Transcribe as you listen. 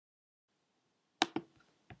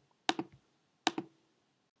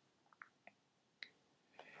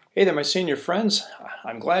Hey there, my senior friends.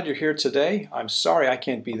 I'm glad you're here today. I'm sorry I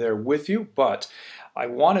can't be there with you, but I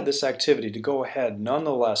wanted this activity to go ahead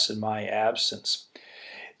nonetheless in my absence.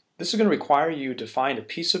 This is going to require you to find a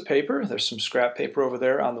piece of paper. There's some scrap paper over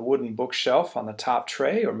there on the wooden bookshelf on the top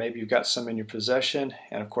tray, or maybe you've got some in your possession,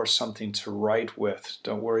 and of course something to write with.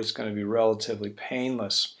 Don't worry, it's going to be relatively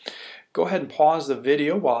painless. Go ahead and pause the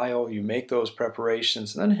video while you make those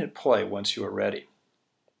preparations, and then hit play once you are ready.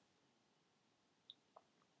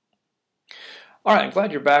 All right, I'm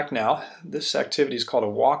glad you're back now. This activity is called A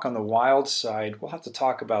Walk on the Wild Side. We'll have to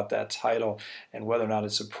talk about that title and whether or not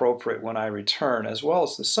it's appropriate when I return, as well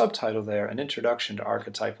as the subtitle there, An Introduction to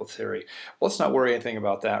Archetypal Theory. Well, let's not worry anything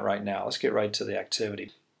about that right now. Let's get right to the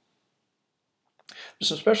activity. There's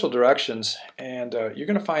some special directions, and you're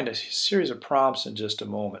going to find a series of prompts in just a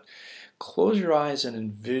moment. Close your eyes and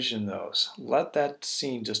envision those. Let that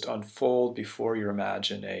scene just unfold before your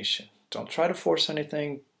imagination. Don't try to force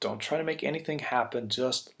anything. Don't try to make anything happen.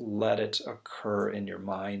 Just let it occur in your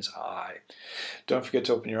mind's eye. Don't forget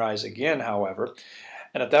to open your eyes again, however.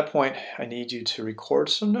 And at that point, I need you to record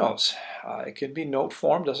some notes. It can be note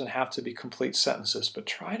form, doesn't have to be complete sentences, but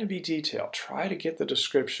try to be detailed. Try to get the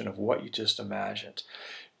description of what you just imagined.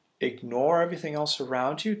 Ignore everything else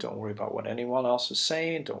around you. Don't worry about what anyone else is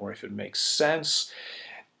saying. Don't worry if it makes sense.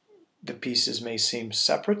 The pieces may seem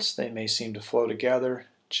separate. They may seem to flow together.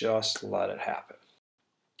 Just let it happen.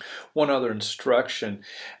 One other instruction,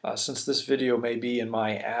 since this video may be in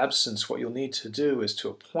my absence, what you'll need to do is to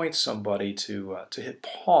appoint somebody to hit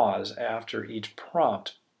pause after each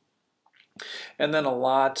prompt, and then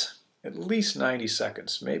allot at least 90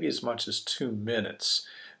 seconds, maybe as much as 2 minutes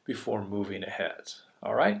before moving ahead.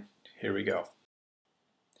 All right, here we go.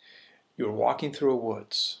 You're walking through a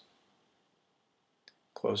woods.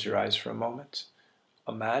 Close your eyes for a moment.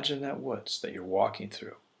 Imagine that woods that you're walking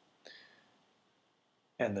through,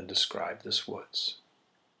 and then describe this woods.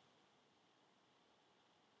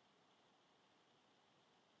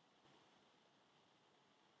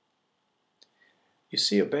 You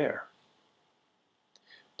see a bear.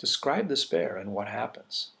 Describe this bear and what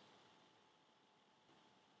happens.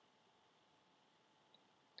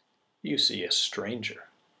 You see a stranger.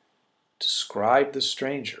 Describe the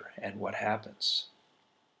stranger and what happens.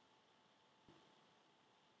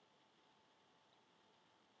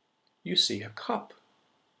 You see a cup.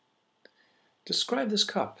 Describe this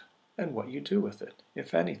cup and what you do with it,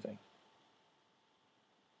 if anything.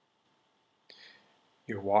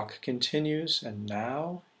 Your walk continues, and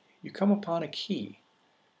now you come upon a key.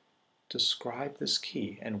 Describe this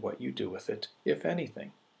key and what you do with it, if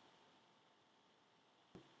anything.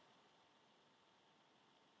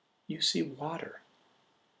 You see water.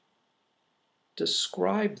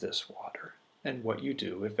 Describe this water and what you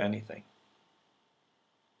do, if anything.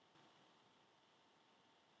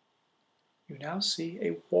 You now see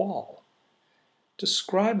a wall.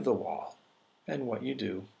 Describe the wall and what you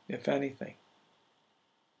do, if anything.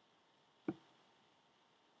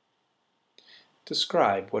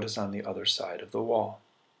 Describe what is on the other side of the wall.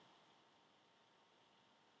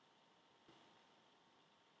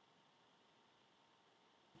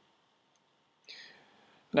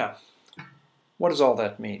 Now, what does all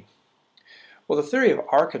that mean? Well, the theory of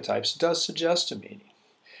archetypes does suggest a meaning,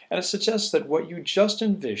 and it suggests that what you just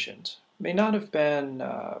envisioned may not have been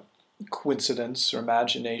coincidence or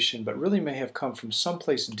imagination, but really may have come from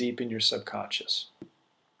someplace deep in your subconscious.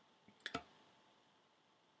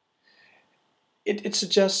 It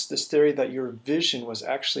suggests this theory that your vision was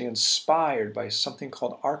actually inspired by something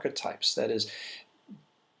called archetypes, that is,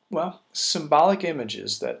 well, symbolic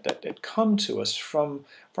images that come to us from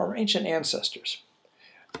our ancient ancestors.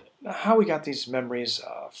 Now, how we got these memories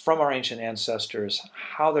from our ancient ancestors,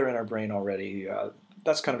 how they're in our brain already,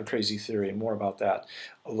 that's kind of a crazy theory, and more about that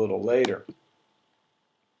a little later.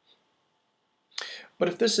 But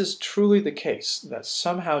if this is truly the case, that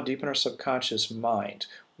somehow deep in our subconscious mind,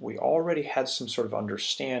 we already had some sort of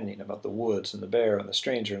understanding about the woods and the bear and the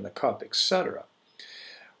stranger and the cup, etc.,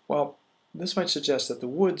 well, this might suggest that the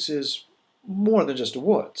woods is more than just a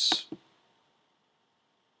woods.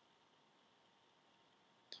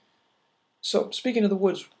 So, speaking of the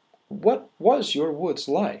woods, what was your woods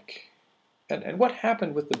like? And what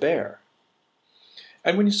happened with the bear?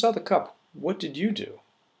 And when you saw the cup, what did you do?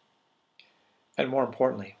 And more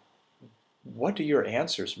importantly, what do your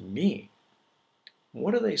answers mean?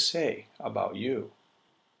 What do they say about you?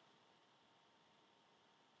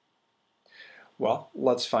 Well,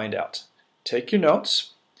 let's find out. Take your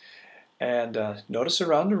notes and notice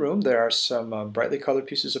around the room there are some brightly colored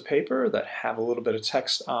pieces of paper that have a little bit of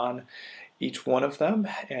text on each one of them,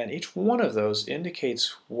 and each one of those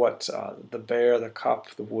indicates what the bear, the cup,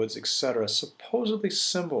 the woods, etc. supposedly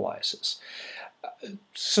symbolizes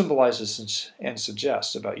and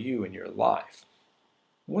suggests about you and your life.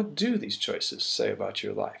 What do these choices say about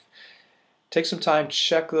your life? Take some time,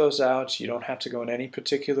 check those out. You don't have to go in any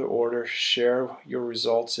particular order. Share your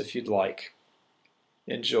results if you'd like.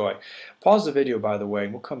 Enjoy. Pause the video, by the way,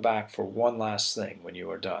 and we'll come back for one last thing when you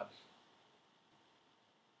are done.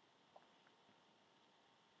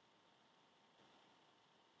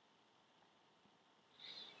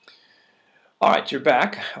 All right, you're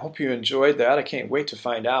back. I hope you enjoyed that. I can't wait to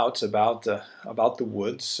find out about the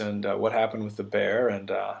woods and what happened with the bear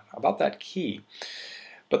and about that key.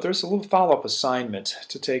 But there's a little follow-up assignment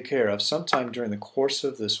to take care of sometime during the course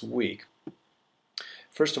of this week.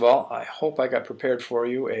 First of all, I hope I got prepared for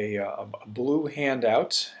you a blue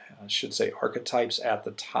handout. I should say archetypes at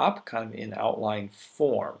the top, kind of in outline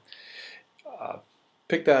form.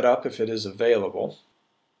 Pick that up if it is available.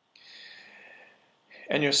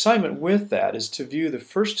 And your assignment with that is to view the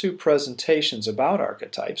first two presentations about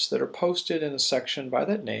archetypes that are posted in a section by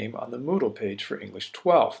that name on the Moodle page for English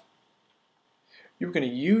 12. You're going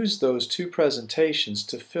to use those two presentations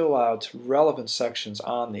to fill out relevant sections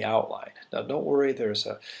on the outline. Now don't worry, there's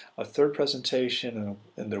a third presentation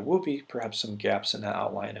and there will be perhaps some gaps in the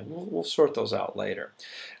outline, and we'll sort those out later.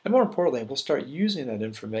 And more importantly, we'll start using that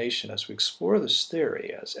information as we explore this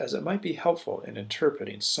theory as it might be helpful in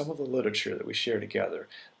interpreting some of the literature that we share together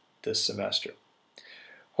this semester.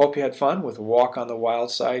 Hope you had fun with a walk on the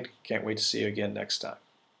wild side. Can't wait to see you again next time.